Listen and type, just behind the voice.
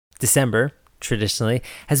December, traditionally,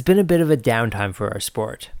 has been a bit of a downtime for our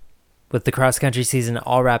sport. With the cross-country season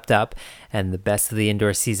all wrapped up and the best of the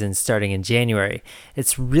indoor season starting in January,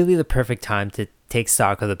 it's really the perfect time to take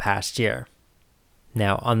stock of the past year.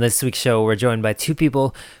 Now, on this week's show, we're joined by two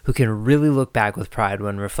people who can really look back with pride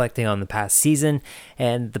when reflecting on the past season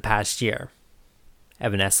and the past year.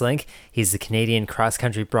 Evan Esselink, he's the Canadian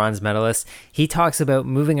cross-country bronze medalist. He talks about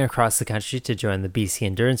moving across the country to join the BC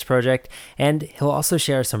Endurance Project, and he'll also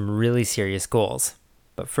share some really serious goals.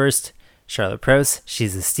 But first, Charlotte Prowse,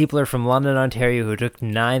 she's a steepler from London, Ontario, who took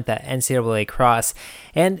 9th at NCAA Cross,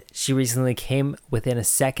 and she recently came within a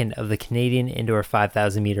second of the Canadian indoor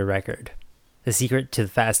 5,000 meter record. The secret to the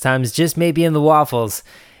fast times just may be in the waffles.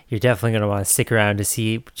 You're definitely going to want to stick around to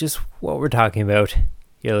see just what we're talking about.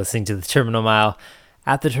 You're listening to The Terminal Mile,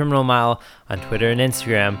 at The Terminal Mile on Twitter and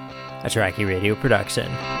Instagram, a Trackie Radio production.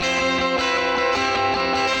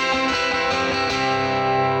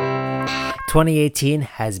 "2018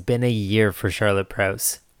 has been a year for Charlotte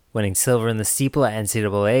Prowse, winning silver in the steeple at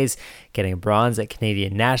NCAAs, getting a bronze at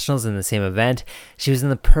Canadian Nationals in the same event. She was in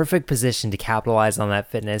the perfect position to capitalize on that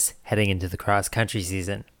fitness heading into the cross-country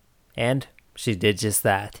season. And she did just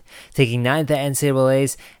that, taking 9th at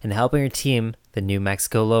NCAAs and helping her team, the New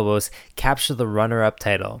Mexico Lobos, capture the runner-up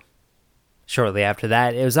title. Shortly after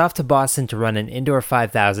that, it was off to Boston to run an indoor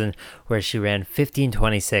 5,000 where she ran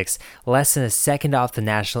 15:26, less than a second off the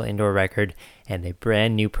national indoor record, and a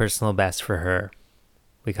brand new personal best for her.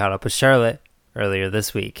 We caught up with Charlotte earlier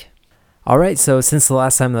this week. All right, so since the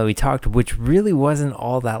last time that we talked, which really wasn't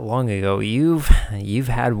all that long ago, you've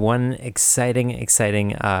had one exciting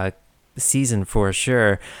season for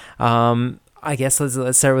sure. I guess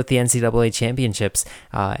let's start with the NCAA championships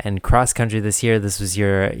and cross country this year. This was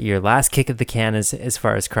your last kick at the can as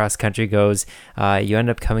far as cross country goes. You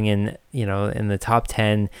end up coming in, in the top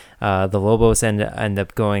 10. The Lobos end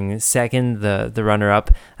up going second. The runner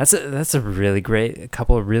up. That's a really great, a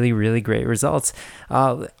couple of really great results.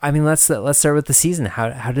 Let's start with the season.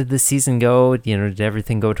 How did the season go? Did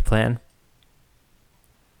everything go to plan?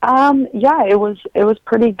 Yeah, it was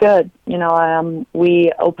pretty good.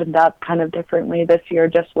 We opened up kind of differently this year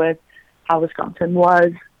just with how Wisconsin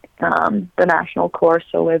was, the national course.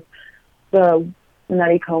 So with the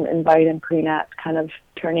Nuttycombe Invite and Pre-Nat kind of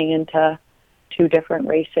turning into two different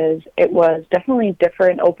races, it was definitely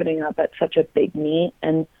different opening up at such a big meet.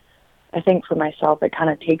 And I think for myself, it kind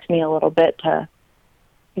of takes me a little bit to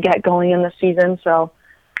get going in the season. So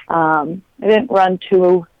I didn't run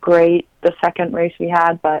too great the second race we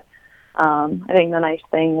had, but I think the nice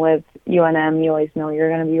thing with UNM, you always know you're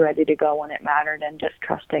going to be ready to go when it mattered and just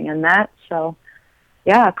trusting in that. So,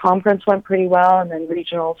 yeah, conference went pretty well, and then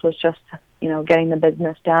regionals was just, getting the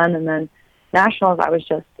business done. And then nationals,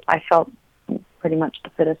 I felt pretty much the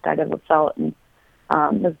fittest I'd ever felt, and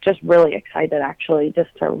was just really excited, actually,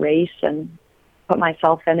 just to race and put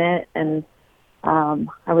myself in it. And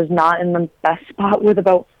I was not in the best spot with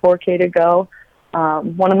about 4K to go.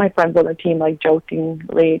 One of my friends on the team,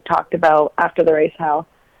 jokingly talked about after the race how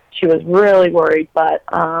she was really worried, but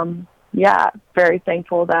very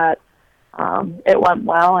thankful that it went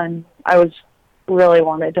well, and I really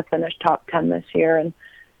wanted to finish top 10 this year and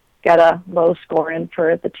get a low score in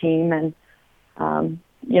for the team, and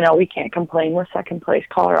we can't complain with second place.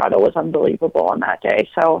 Colorado was unbelievable on that day,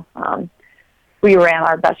 so we ran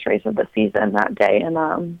our best race of the season that day,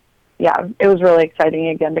 and it was really exciting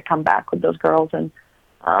again to come back with those girls and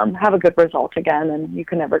have a good result again. And you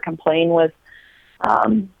can never complain with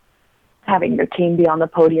having your team be on the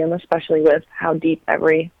podium, especially with how deep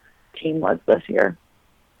every team was this year.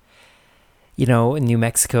 New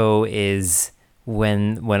Mexico is,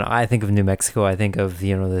 when I think of New Mexico, I think of,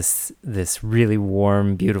 this really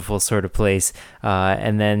warm, beautiful sort of place.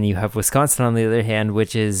 And then you have Wisconsin on the other hand,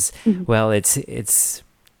 which is, it's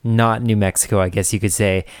not New Mexico, I guess you could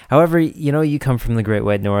say. However, you come from the Great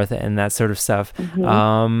White North and that sort of stuff.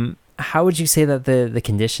 Mm-hmm. How would you say that the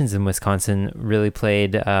conditions in Wisconsin really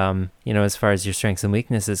played, as far as your strengths and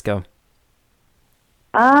weaknesses go?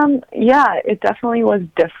 It definitely was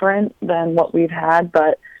different than what we've had,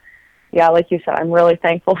 but yeah, like you said, I'm really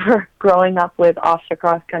thankful for growing up with Officer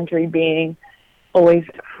Cross Country being always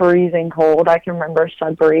freezing cold. I can remember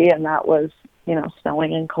Sudbury, and that was,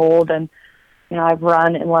 snowing and cold, and I've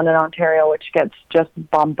run in London, Ontario, which gets just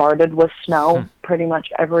bombarded with snow pretty much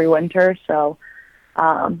every winter. So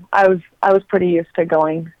I was pretty used to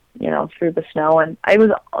going, through the snow, and it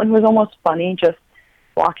was almost funny just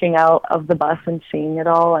walking out of the bus and seeing it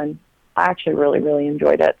all, and I actually really, really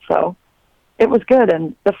enjoyed it. So it was good,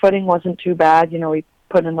 and the footing wasn't too bad. We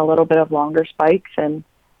put in a little bit of longer spikes, and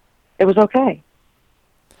it was okay.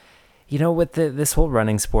 With this whole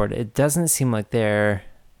running sport, it doesn't seem like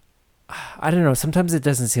I don't know, sometimes it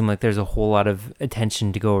doesn't seem like there's a whole lot of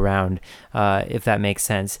attention to go around, if that makes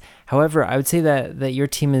sense. However, I would say that your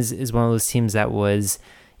team is one of those teams that was,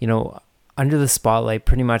 under the spotlight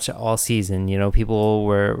pretty much all season. People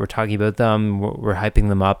were talking about them, were hyping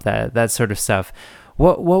them up, that sort of stuff.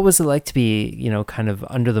 What was it like to be, kind of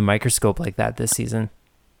under the microscope like that this season?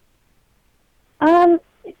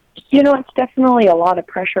 It's definitely a lot of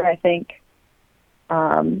pressure, I think.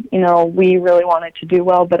 We really wanted to do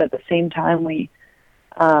well, but at the same time, we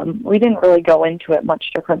didn't really go into it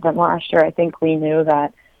much different than last year. I think we knew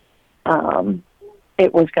that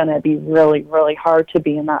it was going to be really, really hard to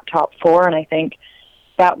be in that top four, and I think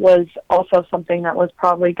that was also something that was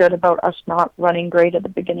probably good about us not running great at the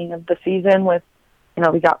beginning of the season with,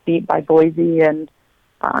 we got beat by Boise and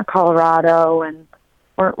Colorado and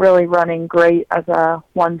weren't really running great as a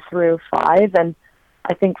 1 through 5, and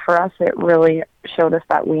I think for us it really showed us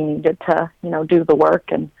that we needed to, do the work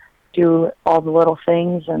and do all the little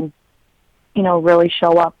things and, really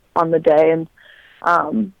show up on the day. And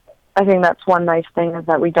I think that's one nice thing is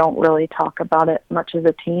that we don't really talk about it much as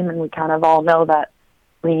a team, and we kind of all know that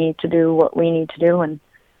we need to do what we need to do, and,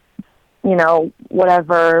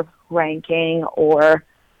 whatever ranking or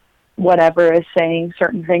whatever is saying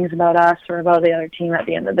certain things about us or about the other team at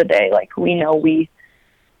the end of the day, like we know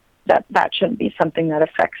that shouldn't be something that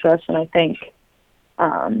affects us. And I think,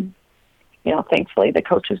 thankfully the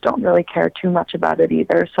coaches don't really care too much about it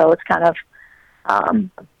either. So it's kind of,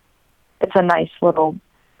 it's a nice little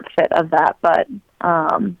fit of that. But,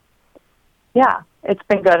 it's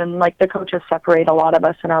been good. And like the coaches separate a lot of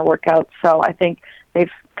us in our workouts. So I think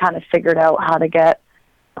they've kind of figured out how to get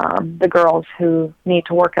the girls who need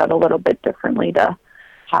to work out a little bit differently to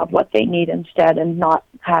have what they need instead and not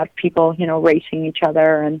have people, racing each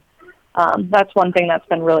other. And that's one thing that's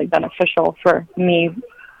been really beneficial for me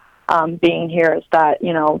being here is that,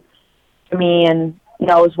 me and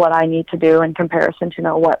knows what I need to do in comparison to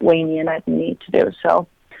what Wayne and I need to do. So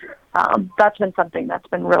that's been something that's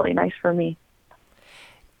been really nice for me.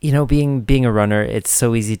 Being a runner, it's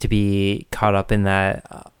so easy to be caught up in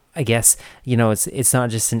that. I guess, it's not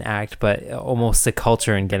just an act, but almost a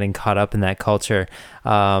culture and getting caught up in that culture.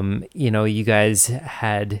 You guys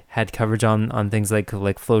had coverage on things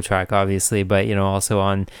like Flow Track, obviously, but, also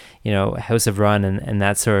on, House of Run and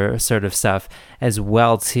that sort of stuff as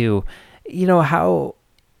well, too. How,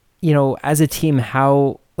 as a team,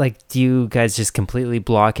 how, do you guys just completely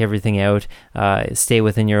block everything out, stay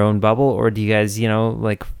within your own bubble, or do you guys,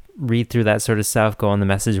 read through that sort of stuff, go on the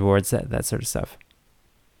message boards, that sort of stuff?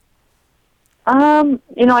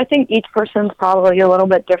 I think each person's probably a little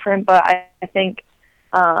bit different, but I think,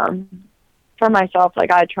 for myself,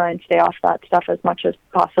 I try and stay off that stuff as much as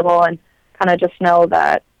possible and kind of just know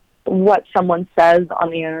that what someone says on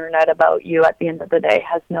the internet about you at the end of the day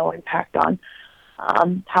has no impact on,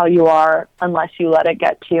 how you are unless you let it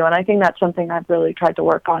get to you. And I think that's something I've really tried to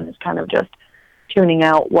work on is kind of just tuning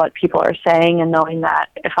out what people are saying and knowing that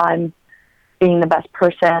if I'm being the best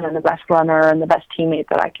person and the best runner and the best teammate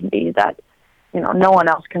that I can be, that no one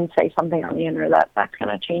else can say something on the internet that's going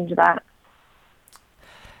to change that.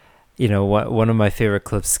 One of my favorite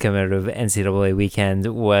clips coming out of NCAA weekend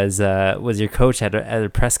was your coach at a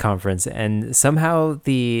press conference, and somehow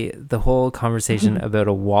the whole conversation about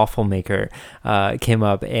a waffle maker came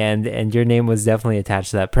up, and your name was definitely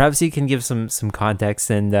attached to that. Perhaps you can give some context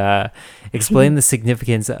and explain the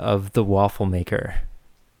significance of the waffle maker.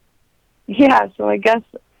 Yeah, so I guess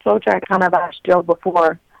FlowTrack kind of asked Joe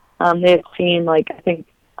before. They had seen, I think,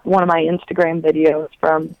 one of my Instagram videos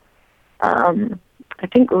from, I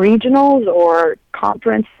think, regionals or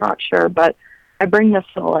conference, not sure, but I bring this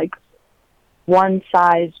to, one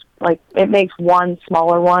size, it makes one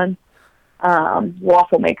smaller one,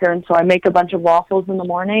 waffle maker, and so I make a bunch of waffles in the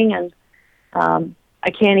morning, and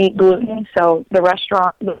I can't eat gluten, so the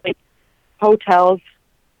restaurant, the hotels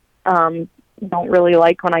don't really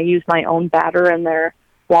like when I use my own batter in their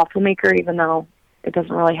waffle maker, even though it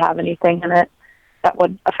doesn't really have anything in it that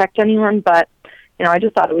would affect anyone. But, I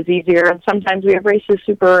just thought it was easier. And sometimes we have races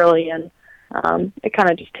super early, and it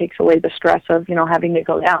kind of just takes away the stress of, having to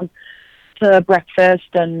go down to breakfast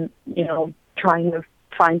and, trying to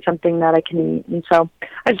find something that I can eat. And so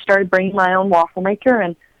I just started bringing my own waffle maker,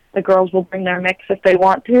 and the girls will bring their mix if they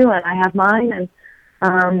want to, and I have mine. And,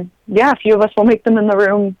 a few of us will make them in the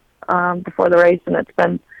room before the race, and it's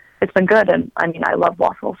been good. And I mean, I love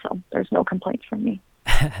waffles, so there's no complaints from me.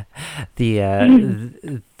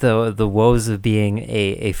 The woes of being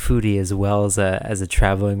a foodie as well as a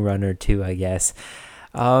traveling runner too, I guess.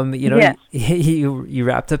 Yes. you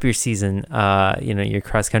wrapped up your season, your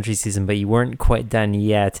cross country season, but you weren't quite done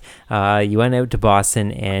yet. You went out to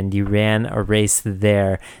Boston and you ran a race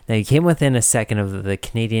there. Now you came within a second of the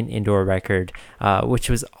Canadian indoor record, which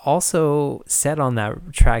was also set on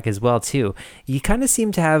that track as well too. You kind of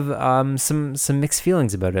seem to have some mixed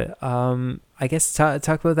feelings about it. I guess talk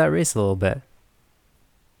about that race a little bit.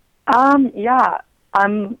 Yeah.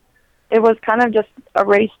 It was kind of just a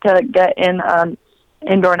race to get in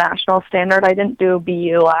indoor national standard. I didn't do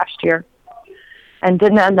BU last year and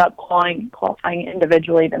didn't end up qualifying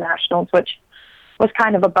individually to nationals, which was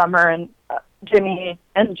kind of a bummer. And Jimmy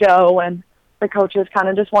and Joe and the coaches kind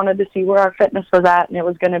of just wanted to see where our fitness was at, and it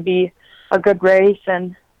was going to be a good race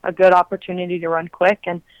and a good opportunity to run quick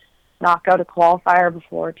and knock out a qualifier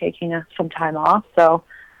before taking some time off. So,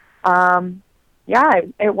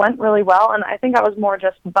 it went really well, and I think I was more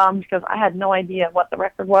just bummed because I had no idea what the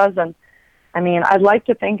record was. And I mean, I'd like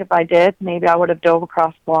to think if I did, maybe I would have dove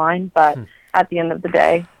across the line, but at the end of the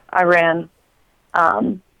day, I ran,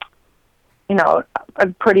 a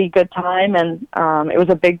pretty good time, and it was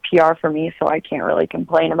a big PR for me, so I can't really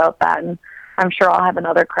complain about that. And I'm sure I'll have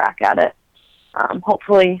another crack at it,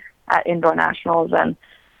 hopefully at indoor nationals and,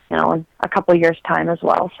 in a couple of years' time as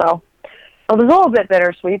well. So it was a little bit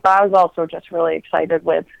bittersweet, but I was also just really excited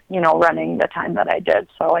with, running the time that I did,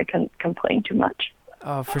 so I couldn't complain too much.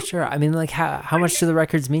 Oh, for sure. I mean, like, how much do the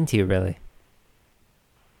records mean to you, really?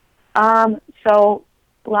 So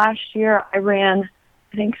last year I ran,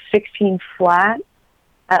 I think, 16 flat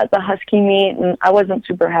at the Husky meet, and I wasn't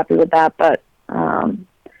super happy with that, but I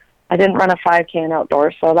didn't run a 5K in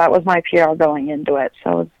outdoors, so that was my PR going into it.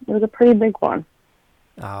 So it was a pretty big one.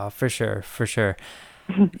 Oh, for sure.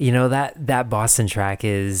 That Boston track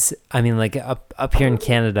is, I mean, like up here in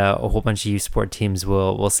Canada, a whole bunch of youth sport teams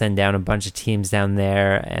will send down a bunch of teams down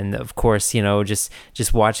there. And of course,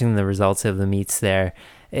 just watching the results of the meets there,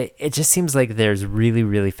 it just seems like there's really,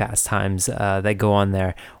 really fast times that go on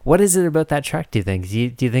there. What is it about that track, do you think?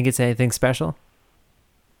 Do you think it's anything special?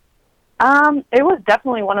 It was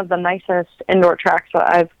definitely one of the nicest indoor tracks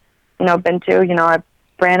that I've, been to. I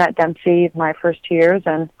ran at Dempsey my first 2 years,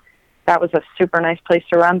 and that was a super nice place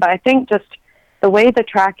to run. But I think just the way the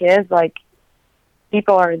track is, like,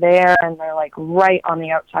 people are there and they're like right on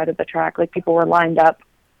the outside of the track. Like, people were lined up,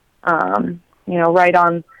 right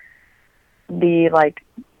on the like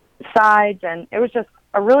sides, and it was just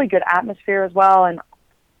a really good atmosphere as well. And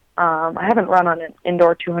I haven't run on an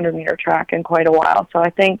indoor 200-meter track in quite a while, so I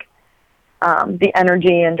think the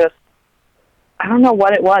energy and just, I don't know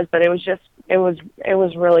what it was, but it was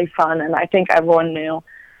really fun, and I think everyone knew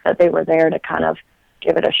that they were there to kind of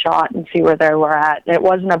give it a shot and see where they were at. It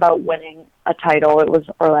wasn't about winning a title,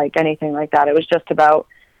 or like anything like that. It was just about,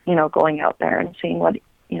 going out there and seeing what,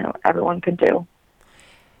 everyone could do.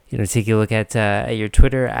 Take a look at your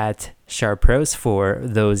Twitter at Sharpros for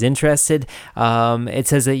those interested. It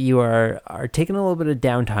says that you are taking a little bit of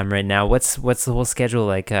downtime right now. What's the whole schedule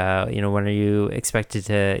like? When are you expected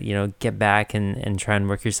to, get back and try and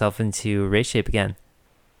work yourself into race shape again?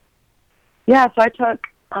 Yeah, so I took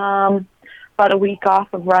about a week off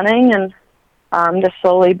of running and just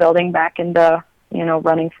slowly building back into,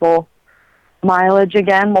 running full mileage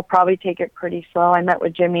again. We'll probably take it pretty slow. I met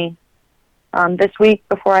with Jimmy this week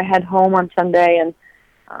before I head home on Sunday, and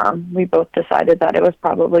we both decided that it was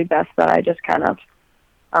probably best that I just kind of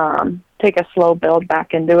take a slow build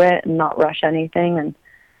back into it and not rush anything.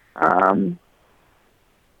 And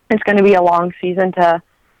it's going to be a long season to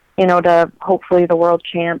hopefully the world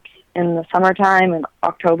champs in the summertime in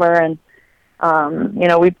October. And,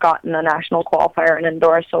 we've gotten a national qualifier in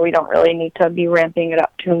indoors, so we don't really need to be ramping it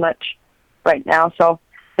up too much right now. So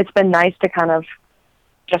it's been nice to kind of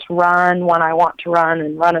just run when I want to run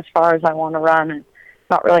and run as far as I want to run and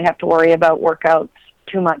not really have to worry about workouts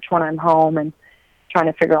too much when I'm home and trying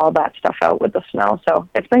to figure all that stuff out with the snow. So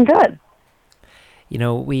it's been good.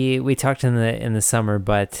 We talked in the summer,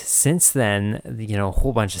 but since then, a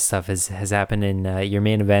whole bunch of stuff has happened in your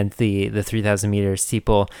main event, the 3,000 meter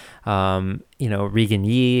steeple. Regan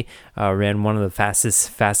Yee ran one of the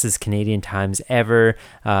fastest Canadian times ever.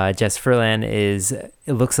 Jess Furlan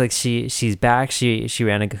it looks like she's back. She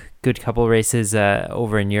ran a good couple races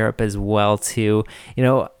over in Europe as well too.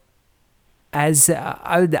 As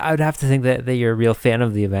I would have to think that you're a real fan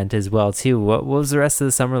of the event as well too. What was the rest of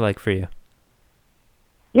the summer like for you?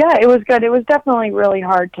 Yeah, it was good. It was definitely really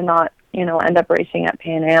hard to not, end up racing at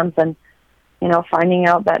Pan Am's and, finding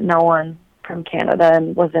out that no one from Canada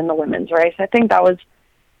was in the women's race. I think that was,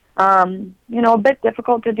 a bit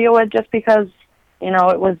difficult to deal with just because,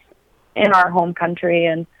 it was in our home country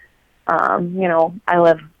and, I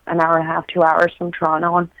live an hour and a half, 2 hours from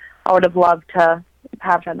Toronto, and I would have loved to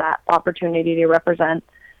have had that opportunity to represent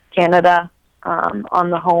Canada on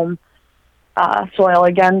the home soil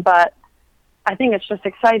again. But I think it's just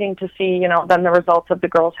exciting to see, then the results of the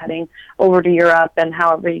girls heading over to Europe and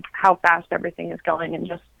how fast everything is going. And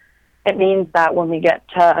just, it means that when we get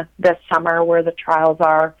to this summer where the trials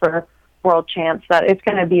are for world champs, that it's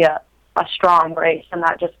going to be a strong race. And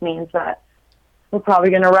that just means that we're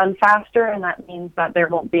probably going to run faster. And that means that there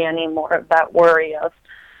won't be any more of that worry of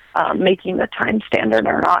making the time standard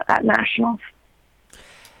or not at nationals.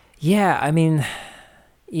 Yeah, I mean,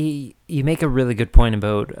 you make a really good point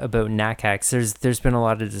about NACAX. There's been a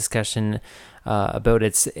lot of discussion about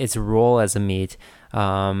its role as a meet.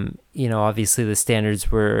 Obviously the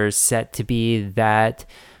standards were set to be that,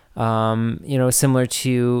 similar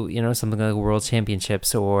to, something like World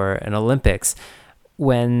Championships or an Olympics,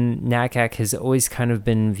 when NACAC has always kind of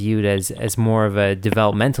been viewed as more of a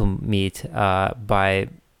developmental meet by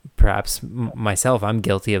perhaps myself. I'm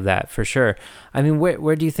guilty of that for sure. I mean,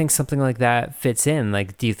 where do you think something like that fits in?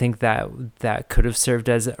 Like, do you think that could have served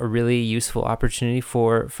as a really useful opportunity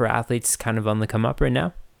for athletes kind of on the come up right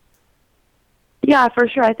now? Yeah, for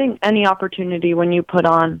sure. I think any opportunity when you put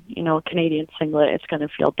on, a Canadian singlet, it's going to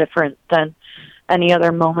feel different than any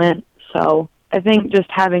other moment. So I think just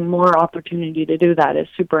having more opportunity to do that is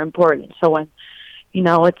super important. So when,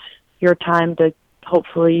 it's your time to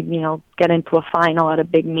hopefully, get into a final at a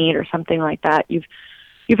big meet or something like that, you've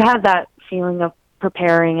had that feeling of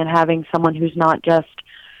preparing and having someone who's not just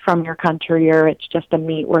from your country or it's just a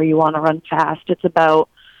meet where you want to run fast. It's about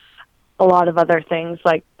a lot of other things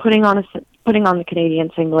like putting on the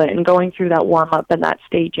Canadian singlet and going through that warm up and that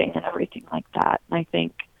staging and everything like that. And I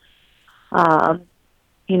think,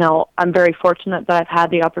 I'm very fortunate that I've had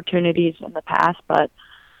the opportunities in the past, but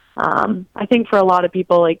I think for a lot of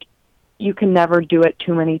people, like, you can never do it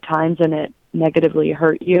too many times and it negatively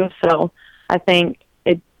hurt you. So I think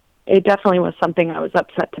it definitely was something I was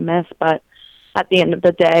upset to miss, but at the end of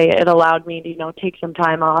the day, it allowed me to, take some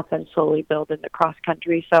time off and slowly build into cross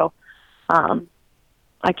country. So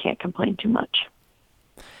I can't complain too much.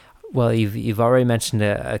 Well, you've already mentioned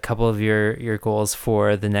a couple of your goals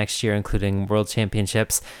for the next year, including World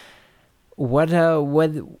Championships. What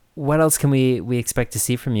else can we expect to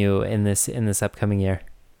see from you in this upcoming year?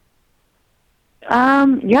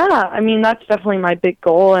 Yeah, I mean, that's definitely my big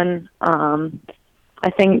goal. And, I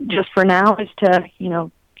think just for now is to,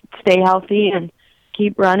 stay healthy and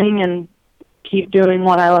keep running and keep doing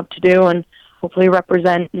what I love to do and hopefully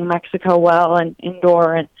represent New Mexico well and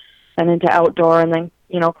indoor and then into outdoor and then,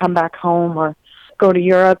 come back home or go to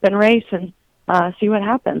Europe and race and, see what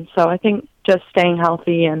happens. So I think just staying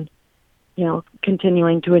healthy and,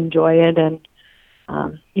 continuing to enjoy it. And,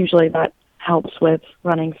 usually that helps with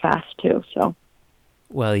running fast too. So.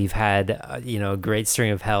 Well, you've had, a great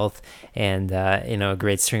string of health and, a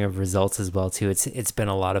great string of results as well, too. It's been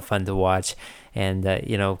a lot of fun to watch. And,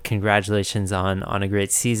 congratulations on a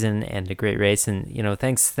great season and a great race. And,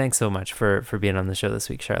 thanks so much for being on the show this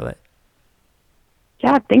week, Charlotte.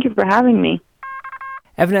 Yeah, thank you for having me.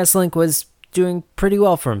 Evan Esselink was doing pretty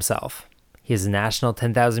well for himself. He is a national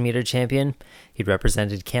 10,000 meter champion. He'd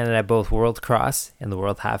represented Canada at both World Cross and the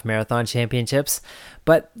World Half Marathon Championships.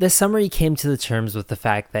 But this summer he came to the terms with the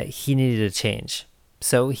fact that he needed a change.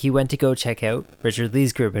 So he went to go check out Richard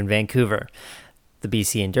Lee's group in Vancouver, the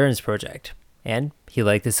BC Endurance Project. And he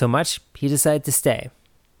liked it so much, he decided to stay.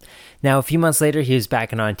 Now, a few months later, he was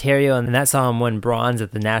back in Ontario, and that saw him win bronze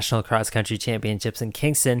at the National Cross Country Championships in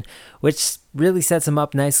Kingston, which really sets him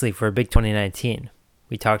up nicely for a big 2019.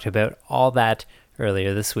 We talked about all that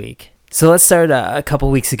earlier this week. So let's start a couple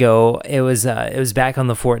weeks ago. It was back on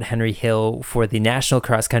the Fort Henry Hill for the National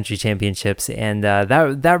Cross Country Championships, and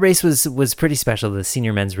that race was pretty special. The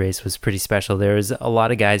senior men's race was pretty special. There was a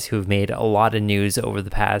lot of guys who have made a lot of news over the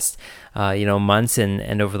past months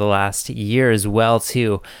and over the last year as well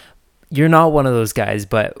too. You're not one of those guys,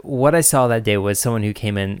 but what I saw that day was someone who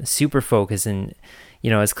came in super focused and,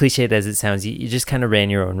 as cliched as it sounds, you just kind of ran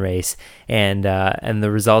your own race, and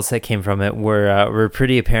the results that came from it were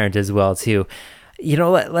pretty apparent as well too.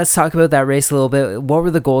 Let's talk about that race a little bit. What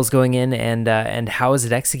were the goals going in, and how was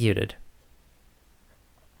it executed?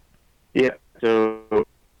 Yeah, so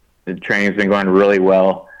the training's been going really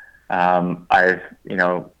well.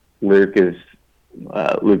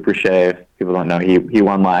 Luke Brochet, if people don't know, he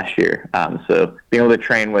won last year. So being able to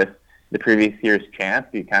train with the previous year's champ,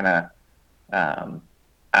 he kind of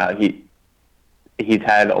he's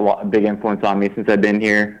had a big influence on me since I've been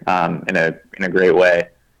here, in a great way.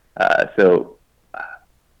 I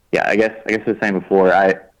guess I was saying before,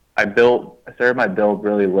 I I started my build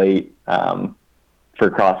really late for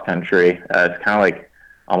cross country. It's kind of like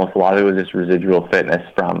almost a lot of it was just residual fitness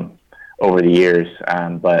from over the years,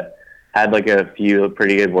 but had like a few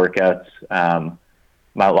pretty good workouts.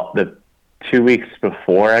 The 2 weeks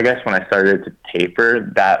before, I guess, when I started to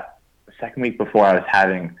taper, that second week before, I was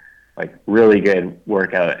having like really good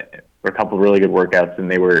workout, or a couple of really good workouts, and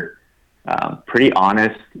they were pretty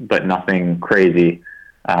honest, but nothing crazy.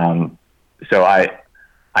 So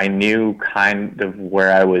I knew kind of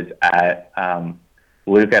where I was at.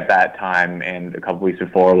 Luke at that time and a couple weeks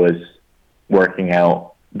before was working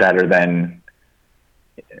out better than,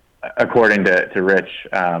 according to Rich,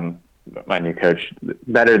 my new coach,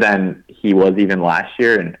 better than he was even last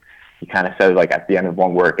year. And he kind of said, like, at the end of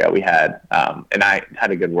one workout we had, and I had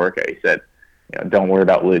a good workout, he said, don't worry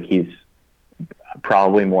about Luke. He's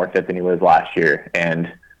probably more fit than he was last year.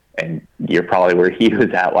 And you're probably where he was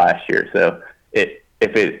at last year. So if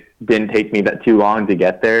it didn't take me that too long to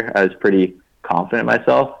get there, I was pretty confident in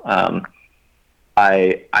myself.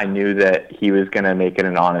 I knew that he was going to make it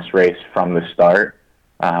an honest race from the start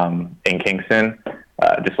in Kingston,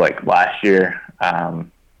 just like last year.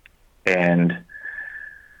 And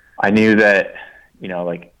I knew that,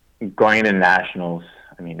 like going into nationals,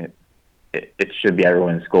 I mean, it should be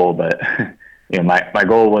everyone's goal, but my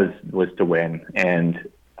goal was to win, and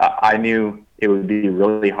I knew it would be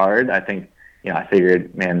really hard. I think, I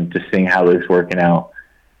figured, man, just seeing how Luke's working out,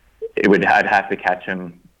 I'd have to catch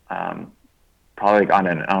him probably like on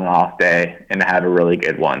an off day and have a really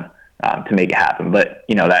good one to make it happen. But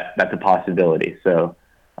that's a possibility. So,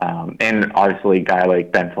 and obviously, a guy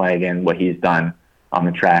like Ben Flanagan, what he's done on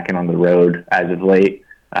the track and on the road as of late,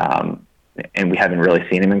 and we haven't really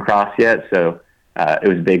seen him in cross yet. So it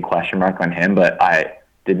was a big question mark on him, but I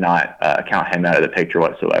did not count him out of the picture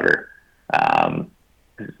whatsoever.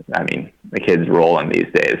 I mean, the kid's rolling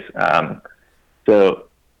these days.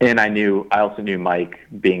 And I also knew Mike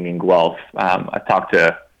being in Guelph. I talked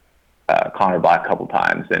to Connor Black a couple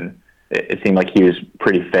times, and it seemed like he was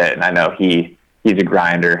pretty fit. And I know he's a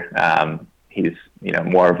grinder. He's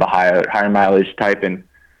more of a higher mileage type, and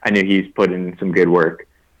I knew he's put in some good work.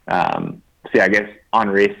 So yeah, I guess on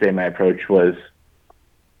race day, my approach was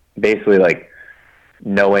basically like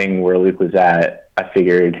knowing where Luke was at. I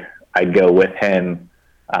figured I'd go with him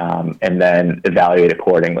and then evaluate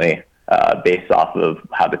accordingly. Based off of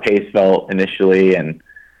how the pace felt initially and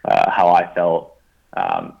how I felt.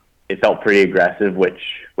 It felt pretty aggressive, which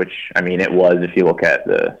I mean, it was. If you look at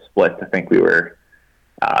the splits, I think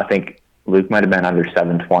Luke might have been under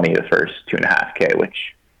 7:20 the first 2.5K,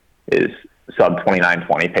 which is sub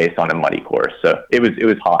 29:20 pace on a muddy course. So it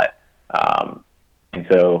was hot, and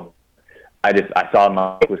so I saw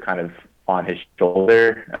Mike was kind of on his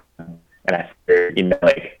shoulder, and I figured,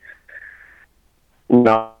 like,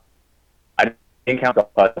 no. I didn't count the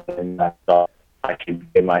button, and I thought I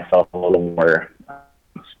should give myself a little more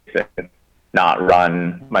space and not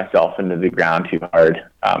run myself into the ground too hard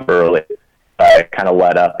early. I kind of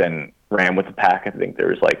let up and ran with the pack. I think there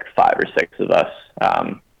was like 5 or 6 of us,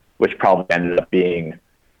 which probably ended up being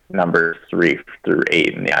number 3 through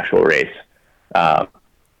 8 in the actual race. Yeah,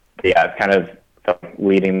 I've kind of felt like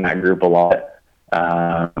leading that group a lot.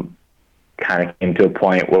 Kind of came to a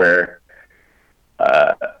point where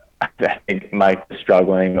I think Mike was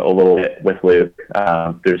struggling a little bit with Luke.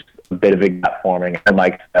 There's a bit of a gap forming, and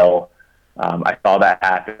Mike fell. I saw that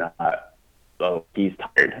happen. So he's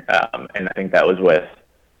tired, and I think that was with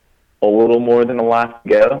a little more than a lap to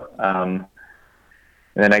go. And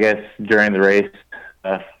then I guess during the race,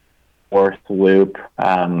 fourth loop,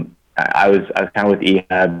 I was kind of with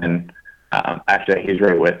Ehab, and actually he was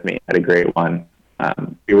right with me. Had a great one.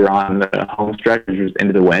 We were on the home stretch, which was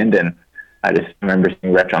into the wind, and I just remember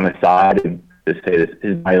seeing Rich on the side and just say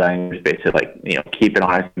his body language basically like, keep it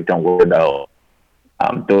honest, don't worry about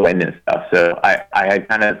the wind and stuff. So I had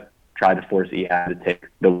kind of tried to force Ehab to take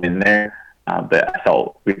the win there, but I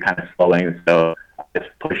felt we were kind of slowing, so I just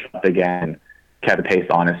pushed up again, kept the pace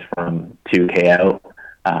honest from 2K out.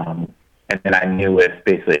 And then I knew with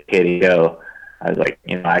basically KDO, I was like,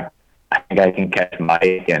 I think I can catch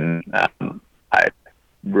Mike, and I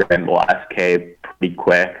ran the last K pretty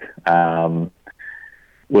quick.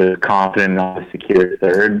 Was confident on the secure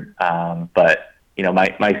third, but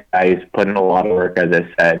Mike's guy, he's put in a lot of work, as I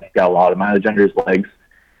said. He got a lot of mileage under his legs,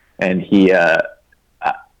 and he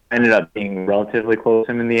ended up being relatively close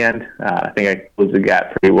to him in the end. I think I closed the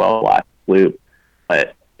gap pretty well last loop,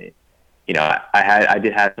 but I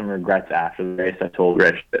did have some regrets after the race. I told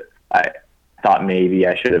Rich that I thought maybe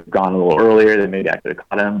I should have gone a little earlier, that maybe I could have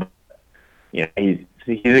caught him. But,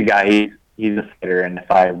 he's a guy, he he's a fighter, and if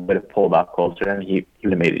I would have pulled up closer to him, he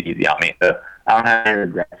would have made it easy on me. So I don't have any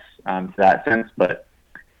regrets to that sense. But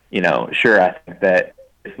sure, I think that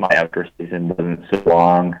if my outdoor season wasn't so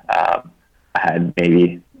long, I had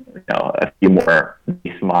maybe a few more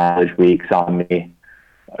base mileage weeks on me,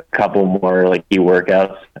 a couple more like key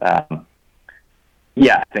workouts. I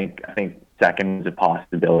think second is a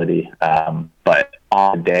possibility, but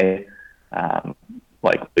on the day,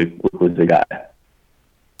 Luke was the guy.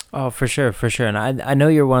 Oh, for sure. And I know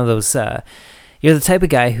you're one of those. You're the type of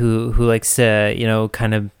guy who likes to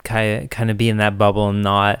kind of be in that bubble and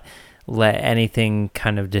not let anything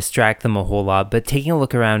kind of distract them a whole lot. But taking a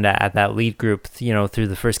look around at that lead group, through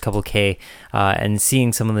the first couple K, and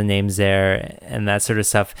seeing some of the names there and that sort of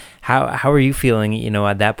stuff, how are you feeling?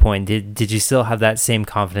 At that point, did you still have that same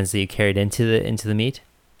confidence that you carried into the meet?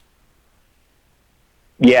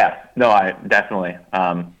 Yeah, no, I definitely.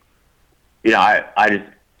 I just,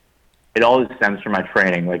 it all stems from my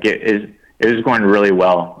training. Like it was going really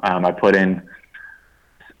well. I put in,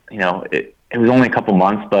 it was only a couple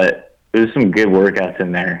months, but it was some good workouts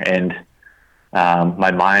in there, and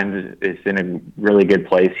my mind is in a really good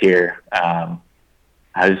place here. I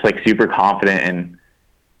was super confident, and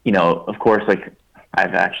of course,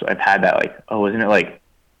 I've had that isn't it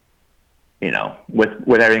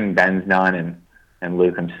with everything Ben's done and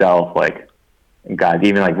Luke himself, guys,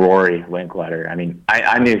 even Rory Linkletter. I mean,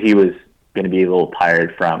 I knew he was going to be a little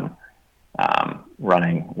tired from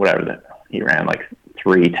running whatever that he ran,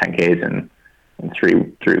 3 10Ks in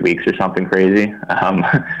 3 weeks or something crazy.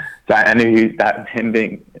 So I knew him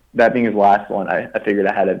being his last one, I figured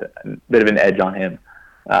I had a bit of an edge on him.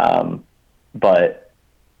 But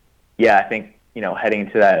yeah, I think, heading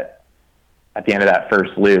into that, at the end of that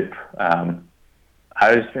first loop,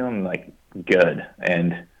 I was feeling good,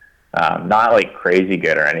 and not crazy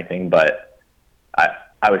good or anything, but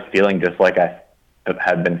I was feeling just like I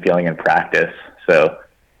have been feeling in practice. So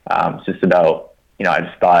it's just about, I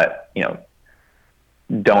just thought,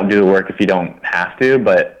 don't do the work if you don't have to,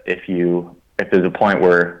 but if there's a point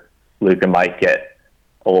where Luke and Mike get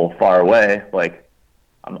a little far away,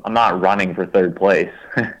 I'm not running for third place.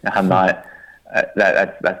 I'm not,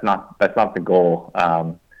 that's not the goal.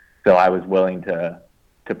 So I was willing to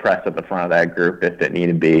press at the front of that group if it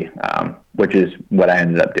needed be, which is what I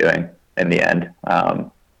ended up doing in the end.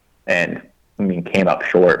 And I mean, came up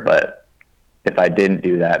short, but if I didn't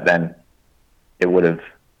do that, then it would have,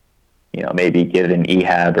 maybe given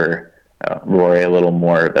Ehab or Rory a little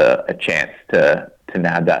more of a chance to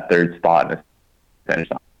nab that third spot and finish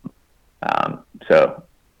on. So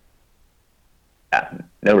yeah,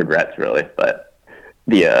 no regrets really, but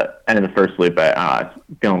the end of the first loop, I was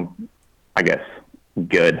feeling, I guess,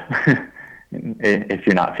 good. If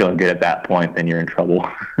you're not feeling good at that point, then you're in trouble.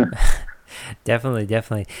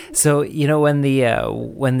 Definitely. So, when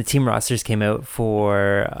the team rosters came out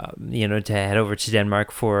for, to head over to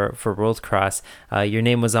Denmark for World Cross, your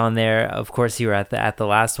name was on there. Of course, you were at the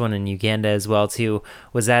last one in Uganda as well too.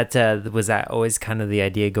 Was that always kind of the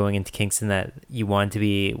idea going into Kingston, that you want to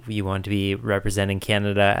be representing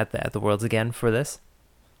Canada at the Worlds again for this?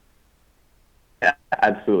 Yeah,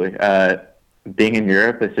 absolutely. Being in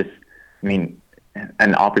Europe is just,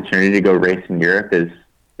 an opportunity to go race in Europe is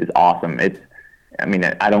awesome.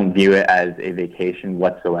 I don't view it as a vacation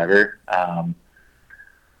whatsoever.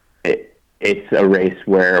 It's a race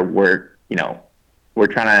where we're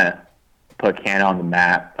trying to put Canada on the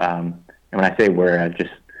map. And when I say we're, I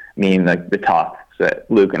just mean the talks that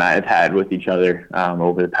Luke and I have had with each other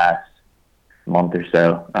over the past month or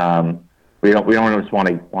so. We don't just want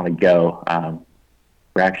to go.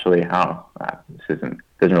 We're actually, I don't know,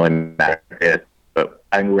 doesn't really matter, but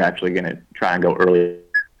I think we're actually going to try and go early.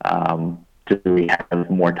 Just so we have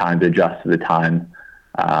more time to adjust to the time,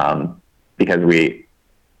 because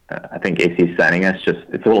I think AC is sending us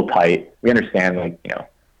it's a little tight. We understand,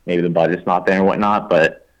 maybe the budget's not there and whatnot,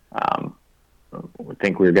 but I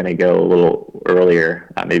think we're going to go a little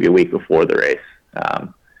earlier, maybe a week before the race.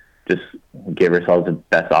 Just give ourselves the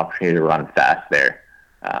best opportunity to run fast there.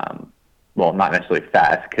 Well, not necessarily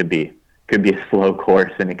fast. Could be a slow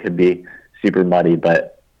course and it could be super muddy,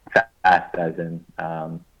 but fast as in,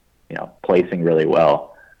 placing really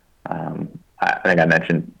well. I think I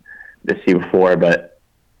mentioned this to you before, but,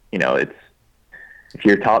 if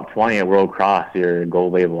you're top 20 at World Cross, you're a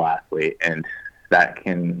gold label athlete, and that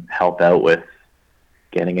can help out with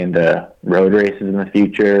getting into road races in the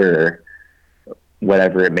future or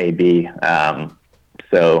whatever it may be.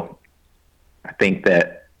 So I think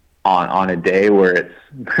that on a day where it's,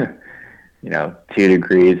 2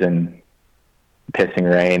 degrees and pissing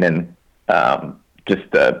rain and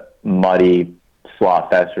just a muddy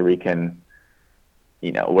slot fest where we can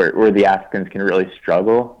where the Africans can really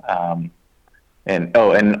struggle. And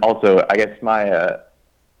also, I guess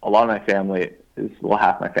a lot of my family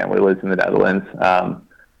half my family lives in the Netherlands.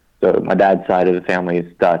 So my dad's side of the family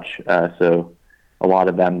is Dutch. So a lot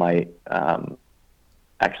of them might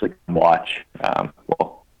actually watch.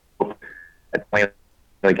 It's only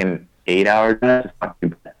like an 8-hour drive. It's not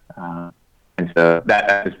too bad. And so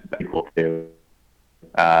that is pretty cool too.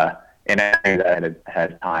 And I think that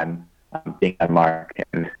has time being at Mark,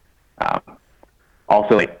 and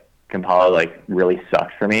also like Kampala like really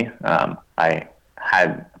sucked for me. I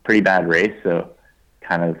had a pretty bad race, so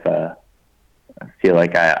kind of feel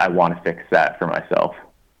like I want to fix that for myself.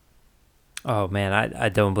 Oh man, I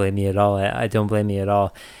don't blame you at all. I don't blame you at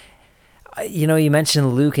all. You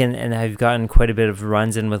mentioned Luke, and I've gotten quite a bit of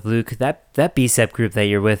runs in with Luke. That BSEP group that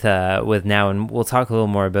you're with now, and we'll talk a little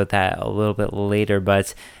more about that a little bit later.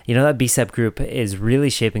 But that BSEP group is really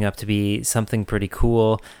shaping up to be something pretty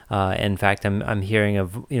cool. In fact, I'm hearing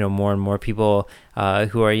of more and more people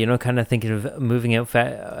who are kind of thinking of moving out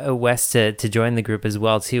west to join the group as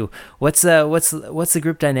well too. What's the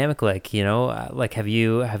group dynamic like? Like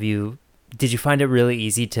did you find it really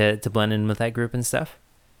easy to blend in with that group and stuff?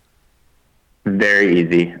 Very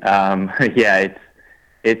easy. Yeah,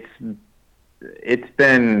 it's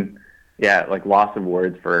been like loss of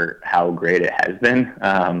words for how great it has been.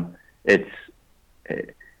 It's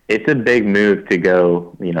a big move to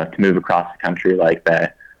go, to move across the country like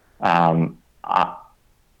that. I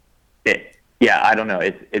don't know.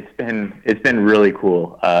 It's been really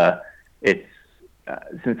cool. It's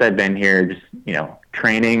since I've been here, just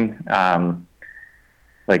training.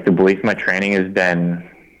 Like the belief in my training has been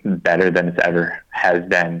better than it's ever has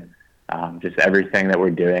been. Just everything that we're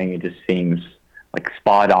doing, it just seems like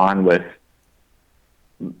spot on with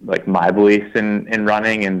like my beliefs in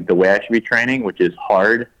running and the way I should be training, which is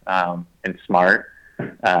hard and smart,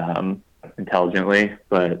 intelligently.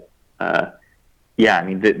 But the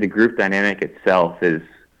group dynamic itself it's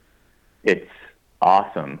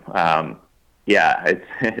awesome.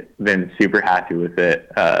 It's been super happy with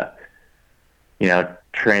it.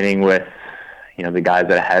 Training with the guys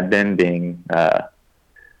that have been being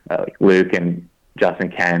like Luke and Justin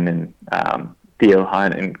Ken and Theo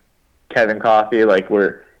Hunt and Kevin Coffey. Like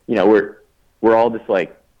we're all just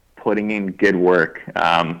like putting in good work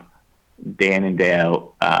day in and day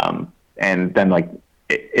out. And then like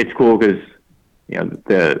it's cool because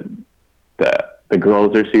the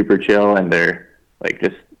girls are super chill, and they're like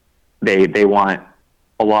just they want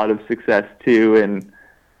a lot of success too, and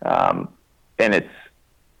it's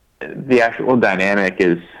the actual dynamic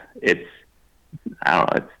it's I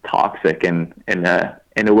don't know, it's toxic and in a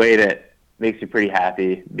way that makes you pretty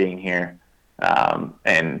happy being here.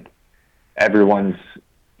 And everyone's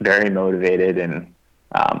very motivated and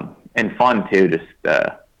fun too. Just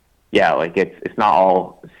like it's not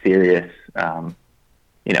all serious.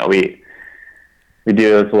 We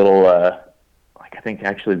do this little like I think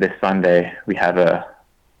actually this Sunday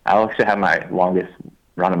I'll actually have my longest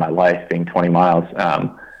run of my life, being 20 miles.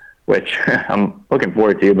 Which I'm looking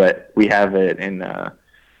forward to, but we have it in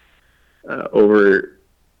over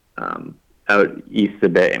out east a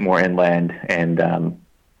bit, more inland, and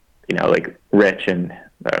like Rich and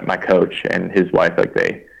my coach and his wife, like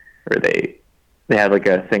they have like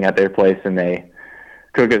a thing at their place, and they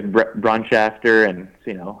cook us brunch after, and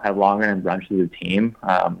have longer and brunch as a team.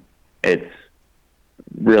 It's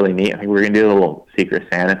really neat. I think we're gonna do a little Secret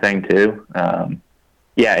Santa thing too.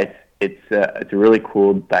 It's a really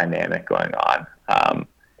cool dynamic going on,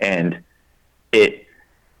 and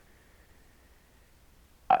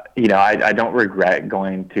I don't regret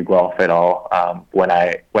going to Guelph at all. When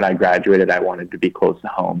I graduated, I wanted to be close to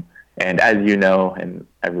home, and as you know, and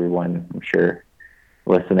everyone I'm sure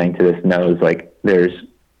listening to this knows, like there used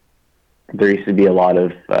to be a lot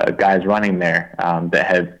of guys running there that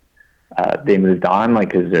have they moved on,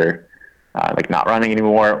 like because they're like not running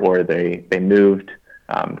anymore, or they moved.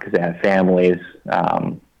 Because they have families,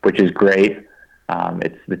 which is great.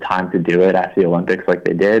 It's the time to do it after the Olympics like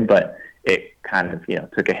they did, but it kind of,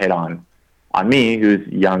 took a hit on me, who's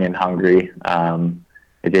young and hungry.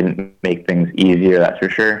 It didn't make things easier, that's for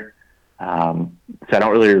sure. So I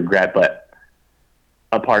don't really regret, but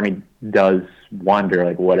a part of me does wonder,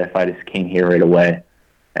 like, what if I just came here right away,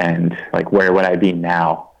 and like, where would I be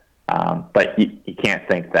now? But you can't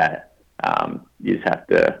think that. You just have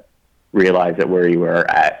to realize that where you are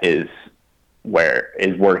at is where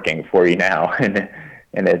is working for you now, and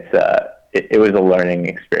it was a learning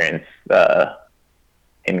experience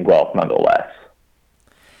in Guelph nonetheless.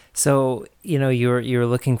 So you're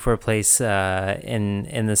looking for a place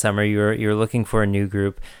in the summer. You're looking for a new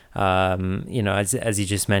group. As you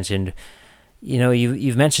just mentioned,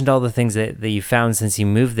 you've mentioned all the things that you found since you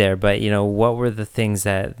moved there, but what were the things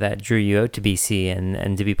that drew you out to BC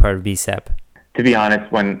and to be part of BCEP? To be honest,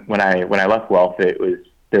 when I left Guelph,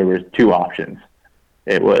 there was two options.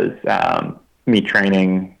 It was me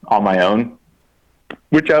training on my own,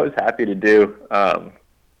 which I was happy to do, or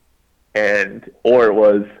it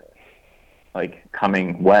was like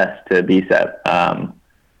coming west to BCEP.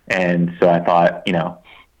 And so I thought,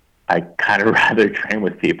 I kind of rather train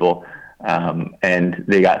with people, and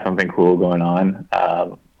they got something cool going on.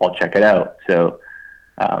 I'll check it out. So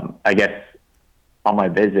I guess on my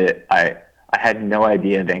visit, I had no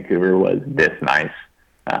idea Vancouver was this nice.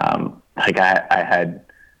 I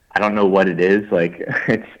don't know what it is. Like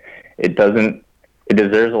it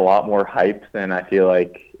deserves a lot more hype than I feel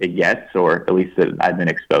like it gets, or at least that I've been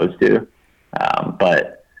exposed to.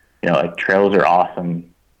 But like trails are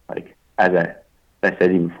awesome. Like as I said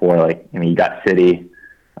to you before, like you got city,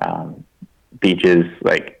 beaches.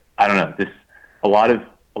 Like I don't know, just a lot of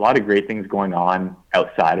great things going on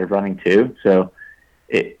outside of running too. So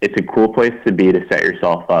it's a cool place to be to set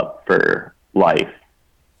yourself up for life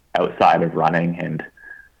outside of running, and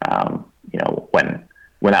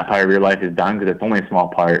when that part of your life is done, because it's only a small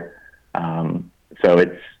part. So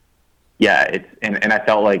and I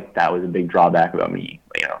felt like that was a big drawback about me,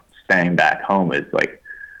 staying back home, is like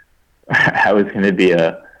I was going to be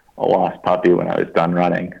a lost puppy when I was done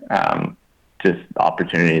running. Just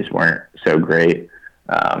opportunities weren't so great.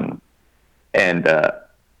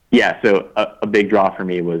 So a big draw for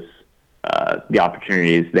me was the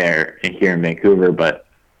opportunities there and here in Vancouver, but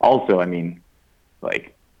also,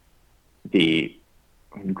 like the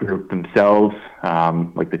group themselves,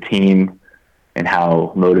 like the team and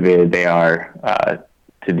how motivated they are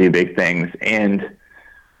to do big things. And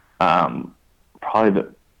probably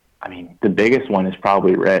the biggest one is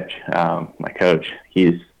probably Rich, my coach.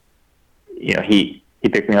 He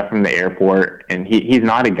picked me up from the airport, and he's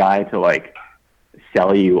not a guy to like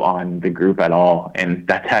sell you on the group at all. And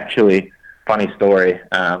that's actually funny story.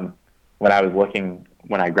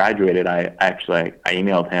 When I graduated, I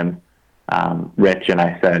emailed him, Rich, and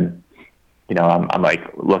I said, I'm like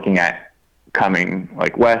looking at coming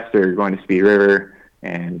like west or going to Speed River,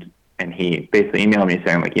 and he basically emailed me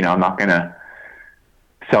saying like, I'm not gonna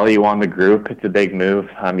sell you on the group. It's a big move.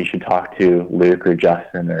 You should talk to Luke or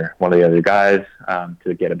Justin or one of the other guys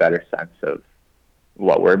to get a better sense of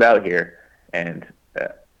what we're about here. And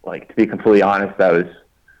to be completely honest, that was,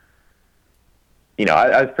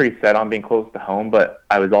 I was pretty set on being close to home, but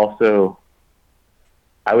I was also,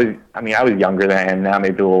 I was younger than I am now,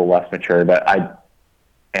 maybe a little less mature, but I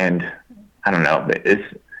don't know, it's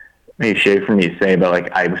maybe shade for me to say, but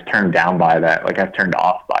like I was turned down by that. Like I was turned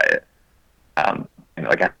off by it. And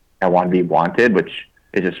like I want to be wanted, which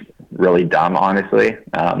is just really dumb, honestly.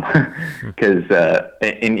 Cause, that's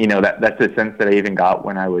the sense that I even got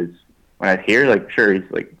when I was here. Like, sure, he's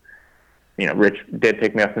like, Rich did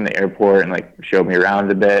pick me up from the airport and like showed me around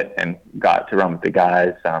a bit and got to run with the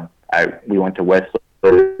guys. We went to Whistler,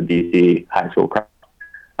 DC high school cross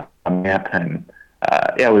camp, and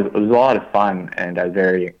it was a lot of fun, and I was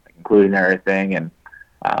very included in everything. And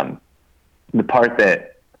the part that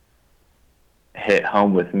hit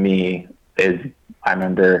home with me is I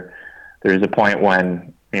remember there was a point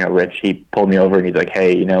when Rich, he pulled me over and he's like,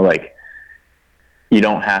 hey, like you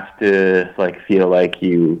don't have to like feel like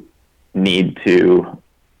you need to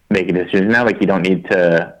make a decision now. Like you don't need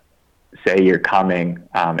to say you're coming.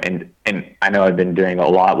 And I know I've been doing a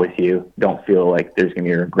lot with you. Don't feel like there's going to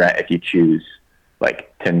be a regret if you choose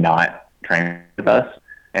like to not train with us.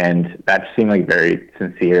 And that seemed like very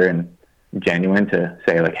sincere and genuine to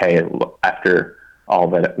say like, hey, after all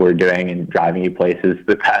that we're doing and driving you places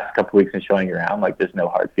the past couple weeks and showing you around, like there's no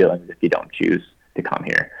hard feelings if you don't choose to come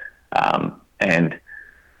here. And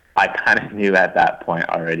I kind of knew at that point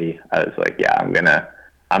already. I was like, yeah, I'm gonna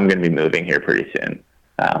be moving here pretty soon.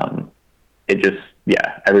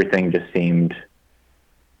 Everything just seemed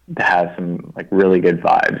to have some like really good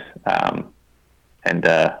vibes.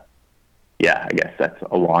 I guess that's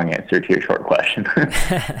a long answer to your short question.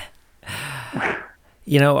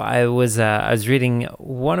 I was reading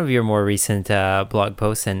one of your more recent blog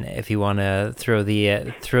posts, and if you want to throw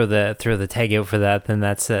the tag out for that, then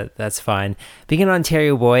that's fine. Being an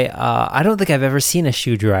Ontario boy, I don't think I've ever seen a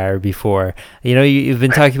shoe dryer before. You've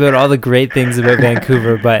been talking about all the great things about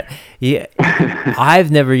Vancouver, but I've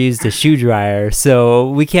never used a shoe dryer, so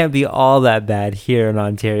we can't be all that bad here in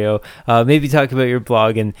Ontario. Maybe talk about your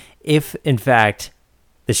blog and if, in fact,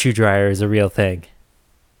 the shoe dryer is a real thing.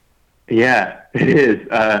 Yeah, it is.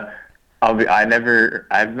 I've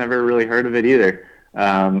never really heard of it either.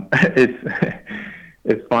 It's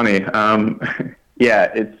funny.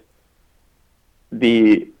 Yeah, it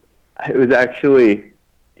was actually,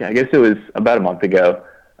 yeah, I guess it was about a month ago.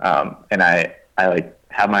 And I like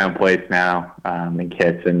have my own place now, in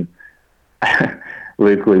Kits, and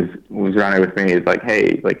Luke was running with me. He's like,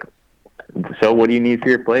 "Hey, like, so what do you need for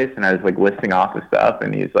your place?" And I was like listing off the stuff,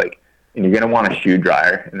 and he's like, "And you're gonna want a shoe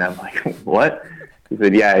dryer." And I'm like, "What?" He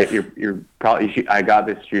said, "Yeah, you're probably. I got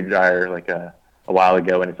this shoe dryer like a while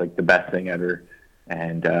ago, and it's like the best thing ever."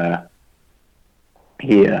 And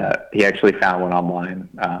he actually found one online,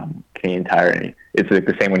 Canadian Tire, and it's like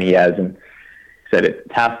the same one he has, and said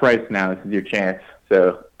it's half price now. This is your chance.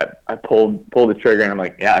 So I pulled the trigger, and I'm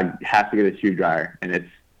like, yeah, I have to get a shoe dryer, and it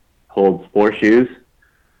holds 4 shoes.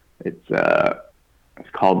 It's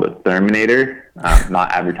called the Therminator.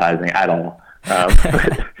 Not advertising at all.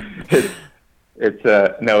 But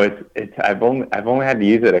I've only had to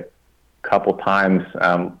use it a couple times.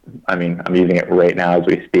 I mean, I'm using it right now as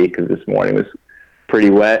we speak because this morning was pretty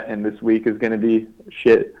wet, and this week is going to be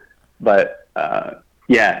shit. But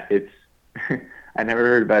yeah, it's I never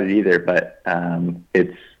heard about it either, but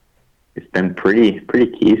it's been pretty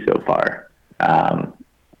key so far.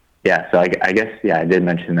 Yeah, so I guess I did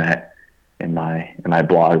mention that in my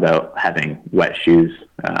blog about having wet shoes.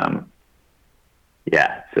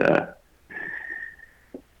 Yeah,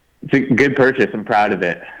 it's a good purchase. I'm proud of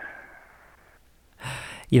it.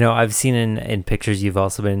 You know, I've seen in pictures you've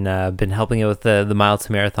also been helping out with the Mile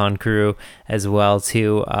to Marathon crew as well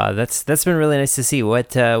too. That's been really nice to see.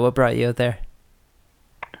 What brought you out there?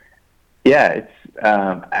 Yeah, it's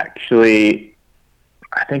actually,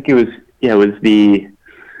 I think it was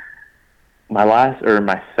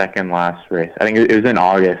my second last race. I think it was in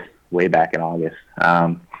August, way back in August.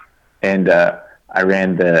 And I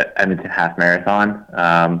ran the Edmonton Half Marathon.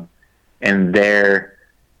 And there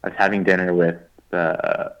I was having dinner with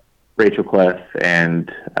Rachel Cliff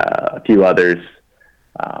and a few others.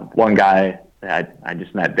 One guy that I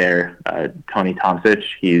just met there, Tony Tomsich,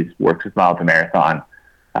 he works with Mile to Marathon.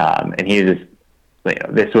 And he just, so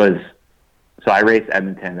I raced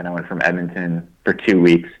Edmonton, and I went from Edmonton for 2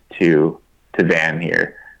 weeks to Van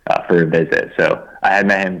here for a visit. So I had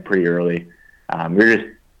met him pretty early. We were just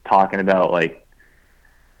talking about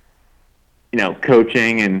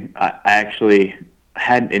coaching, and I actually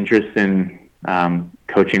had interest in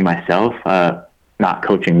coaching myself, not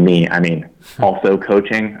coaching me. I mean, also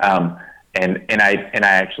coaching. And I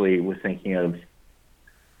actually was thinking of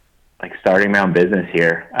starting my own business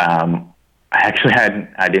here. I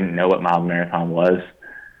didn't know what Mile Marathon was.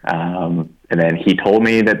 And then he told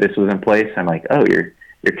me that this was in place. I'm like, oh, you're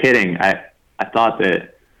kidding. I thought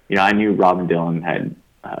that, I knew Robin Dillon had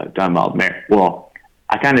done Mile Marathon. Well,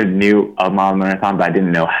 I kind of knew of Mile Marathon, but I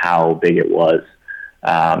didn't know how big it was.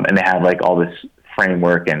 And they have all this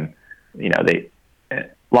framework, and,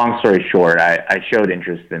 long story short, I showed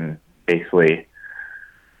interest in basically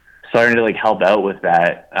starting to help out with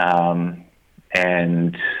that.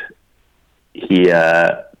 And he,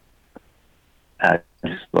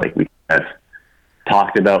 just we kind of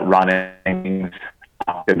talked about running,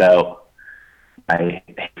 talked about my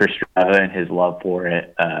hate for Strava and his love for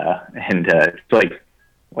it. And it's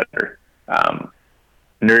whatever,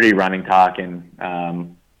 nerdy running talk. And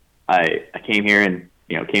I came here and,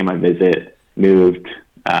 came on visit, moved,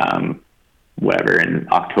 whatever, in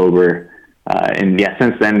October. And yeah,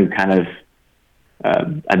 since then we've kind of,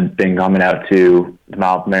 I've been coming out to the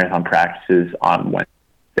Mile Marathon practices on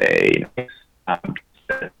Wednesday,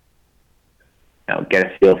 to, get a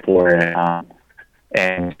feel for it.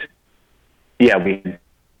 And yeah, we've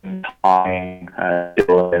been talking,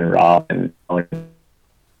 Dylan and Rob and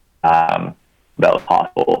about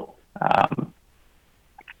possible,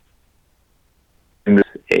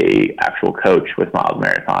 a actual coach with Mile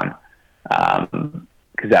Marathon,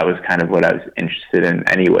 because that was kind of what I was interested in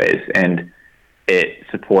anyways. And it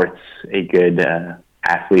supports a good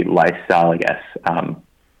athlete lifestyle, I guess.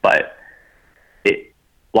 But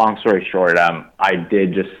long story short, I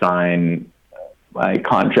did just sign my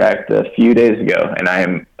contract a few days ago, and I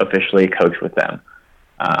am officially a coach with them.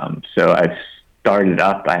 So I've started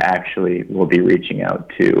up. I actually will be reaching out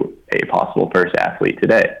to a possible first athlete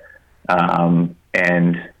today.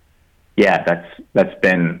 And yeah, that's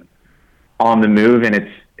been on the move, and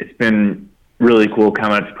it's been really cool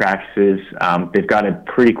coming out to practices. They've got a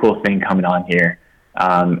pretty cool thing coming on here.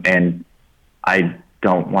 And I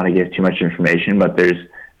don't want to give too much information, but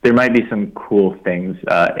there might be some cool things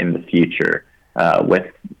in the future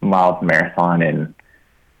with Mile Marathon and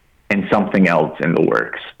something else in the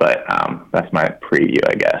works. But that's my preview,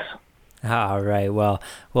 I guess. All right. Well,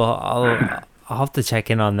 I'll have to check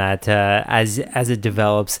in on that as it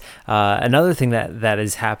develops. Another thing that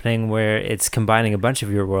is happening, where it's combining a bunch of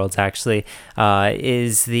your worlds actually,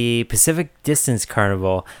 is the Pacific Distance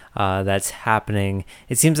Carnival that's happening.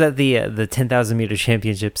 It seems that the 10,000 meter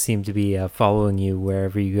championships seem to be following you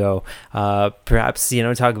wherever you go. Perhaps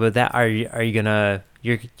talk about that. Are you gonna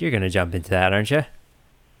you're gonna jump into that, aren't you?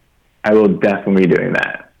 I will definitely be doing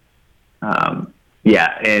that.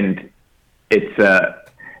 And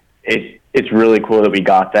it's really cool that we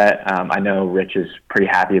got that. I know Rich is pretty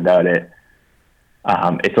happy about it.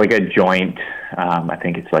 It's like a joint. I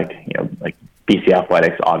think it's like BC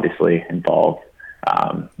Athletics obviously involved,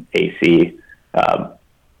 AC,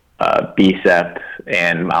 BCEP,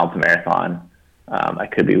 and Miles Marathon. I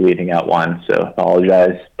could be leaving out one, so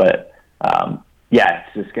apologize. But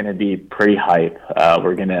it's just going to be pretty hype.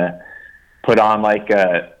 We're going to put on like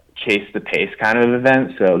a chase the pace kind of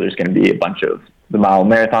event. So there's going to be a bunch of the mile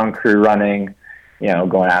marathon crew running,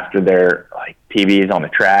 going after their like PBs on the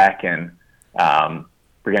track. And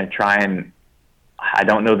we're going to try and, I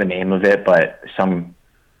don't know the name of it, but I don't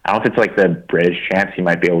know if it's like the British Champs. He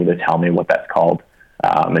might be able to tell me what that's called.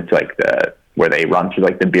 It's like where they run through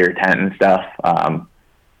like the beer tent and stuff. Going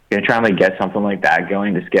to try and like get something like that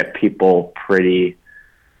going, just get people pretty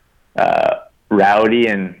rowdy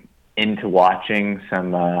and into watching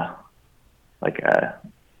some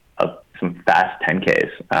some fast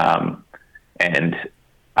 10Ks.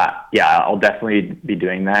 I'll definitely be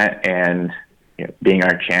doing that and being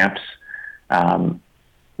our champs.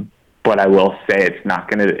 But I will say it's not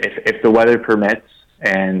going to, if the weather permits,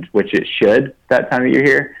 and which it should that time of year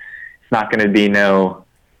here, it's not going to be no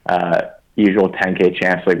usual 10K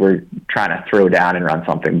champs. Like, we're trying to throw down and run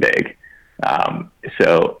something big.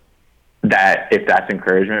 So that, if that's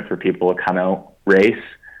encouragement for people to come out race,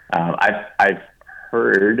 I've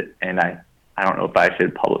heard, and I don't know if I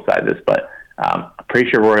should publicize this, but I'm pretty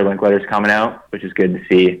sure Rory Linkletter's coming out, which is good to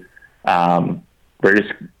see.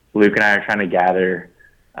 Luke and I are trying to gather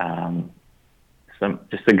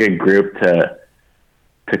just a good group to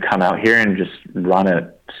come out here and just run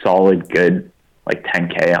a solid, good like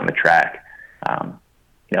 10K on the track.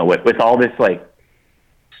 With all this like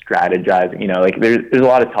strategizing, like there's a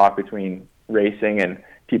lot of talk between racing and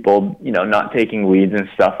people, not taking leads and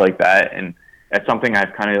stuff like that. And that's something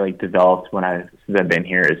I've kind of like developed since I've been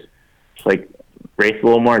here, is just like race a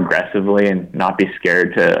little more aggressively and not be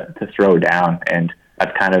scared to throw down. And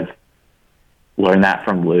I've kind of learned that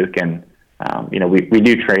from Luke. And, we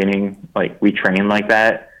do training, like we train like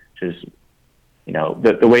that, which is,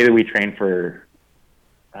 the way that we train for,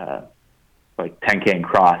 like 10K and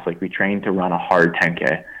cross, like we train to run a hard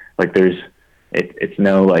 10K. Like it's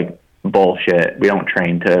no like bullshit. We don't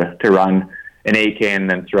train to run an 8K and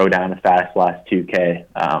then throw down a fast last 2K.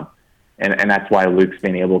 And that's why Luke's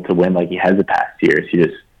been able to win like he has the past years. He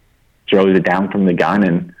just throws it down from the gun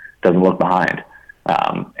and doesn't look behind.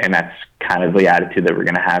 And that's kind of the attitude that we're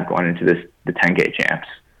going to have going into the 10K champs.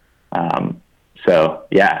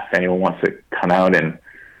 If anyone wants to come out and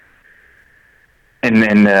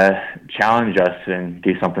challenge us and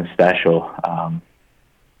do something special,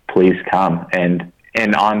 please come. And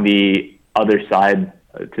on the other side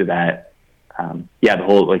to that, the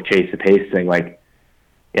whole like chase the pace thing, like,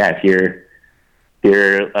 if you're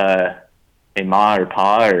a ma or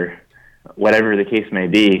pa or whatever the case may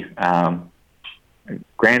be,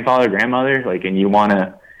 grandfather, grandmother, like, and you want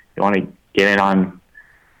to get in on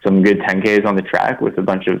some good 10Ks on the track with a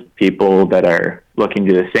bunch of people that are looking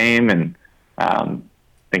to do the same, and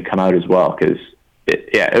come out as well, because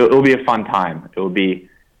it will be a fun time. It will be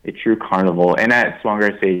a true carnival, and at Swan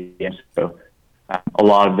Grass Stadium, so a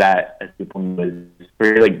lot of that, as people know, is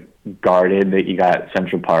very like guarded. That you got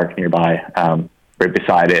Central Park nearby, right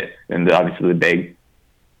beside it, and obviously the big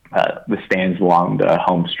the stands along the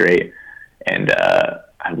home straight, and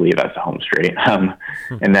I believe that's the home straight.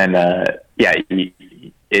 And then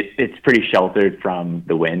it's pretty sheltered from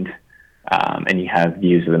the wind. And you have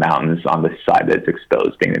views of the mountains on the side that's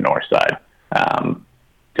exposed, being the north side.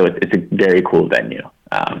 So it's a very cool venue,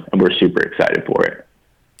 and we're super excited for it.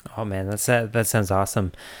 Oh man, that sounds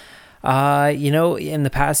awesome. In the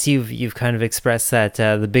past you've kind of expressed that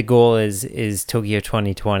the big goal is Tokyo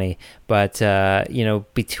 2020, but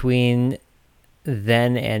between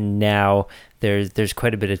then and now there's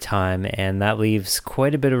quite a bit of time, and that leaves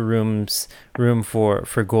quite a bit of room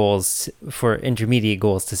for goals, for intermediate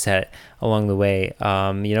goals to set along the way.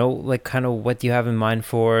 Like kind of what do you have in mind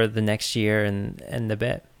for the next year and a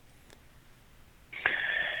bit?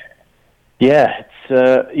 There's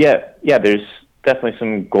definitely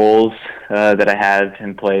some goals that I have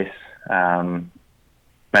in place. My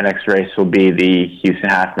next race will be the Houston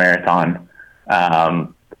Half Marathon.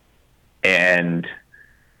 And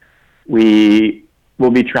we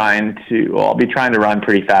will be I'll be trying to run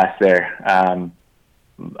pretty fast there.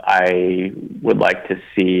 I would like to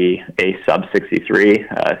see a sub 63,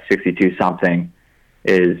 62 something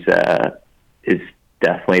is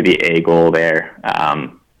definitely the A goal there.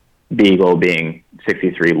 B goal being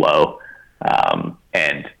 63 low.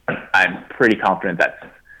 And I'm pretty confident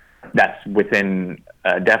that's within,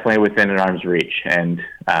 definitely within an arm's reach. And,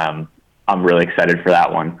 I'm really excited for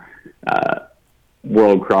that one.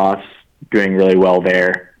 World Cross doing really well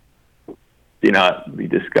there. You know, we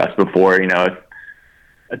discussed before, you know, if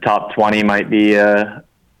a top 20 might be,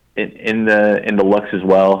 in the looks as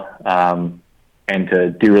well. And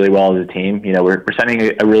to do really well as a team, you know, we're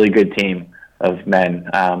sending a really good team of men,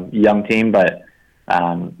 young team, but,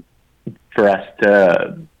 for us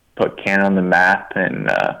to put Canada on the map and,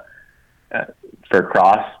 for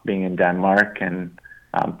cross being in Denmark and,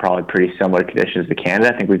 probably pretty similar conditions to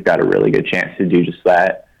Canada, I think we've got a really good chance to do just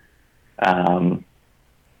that.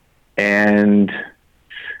 And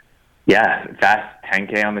yeah, fast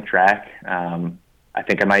 10K on the track. I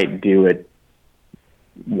think I might do it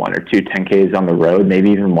 1 or 2 10Ks on the road, maybe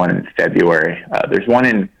even one in February. There's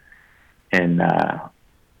one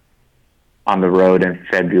on the road in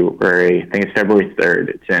February. I think it's February 3rd.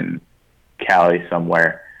 It's in Cali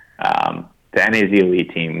somewhere. The NAZ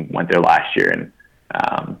Elite team went there last year, and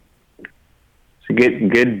it's a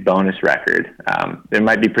good bonus record. It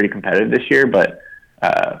might be pretty competitive this year, but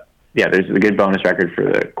yeah, there's a good bonus record for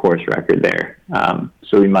the course record there.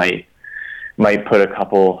 So we might put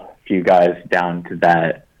a few guys down to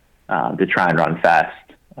that to try and run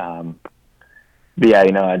fast. But yeah,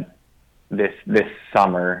 you know, this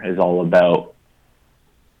summer is all about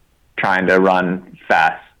trying to run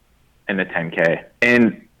fast in the 10K,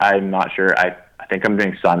 and I'm not sure. I think I'm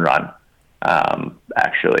doing Sun Run,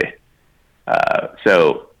 actually.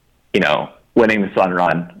 So, you know, winning the Sun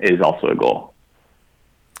Run is also a goal.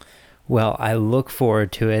 Well, I look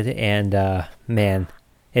forward to it, and man,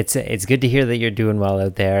 it's good to hear that you're doing well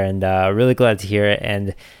out there, and really glad to hear it.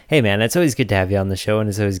 And hey, man, it's always good to have you on the show, and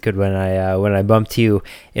it's always good when I bump to you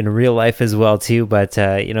in real life as well too. But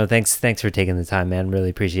you know, thanks for taking the time, man. Really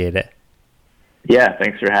appreciate it. Yeah,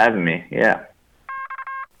 thanks for having me. Yeah.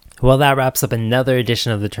 Well, that wraps up another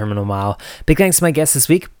edition of the Terminal Mile. Big thanks to my guests this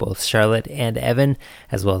week, both Charlotte and Evan,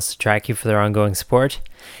 as well as to Trackie for their ongoing support.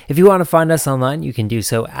 If you want to find us online, you can do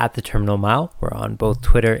so at the Terminal Mile. We're on both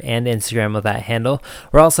Twitter and Instagram with that handle.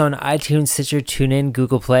 We're also on iTunes, Stitcher, TuneIn,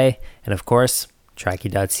 Google Play, and of course,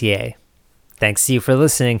 Trackie.ca. Thanks to you for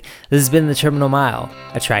listening. This has been the Terminal Mile,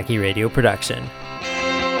 a Trackie Radio production.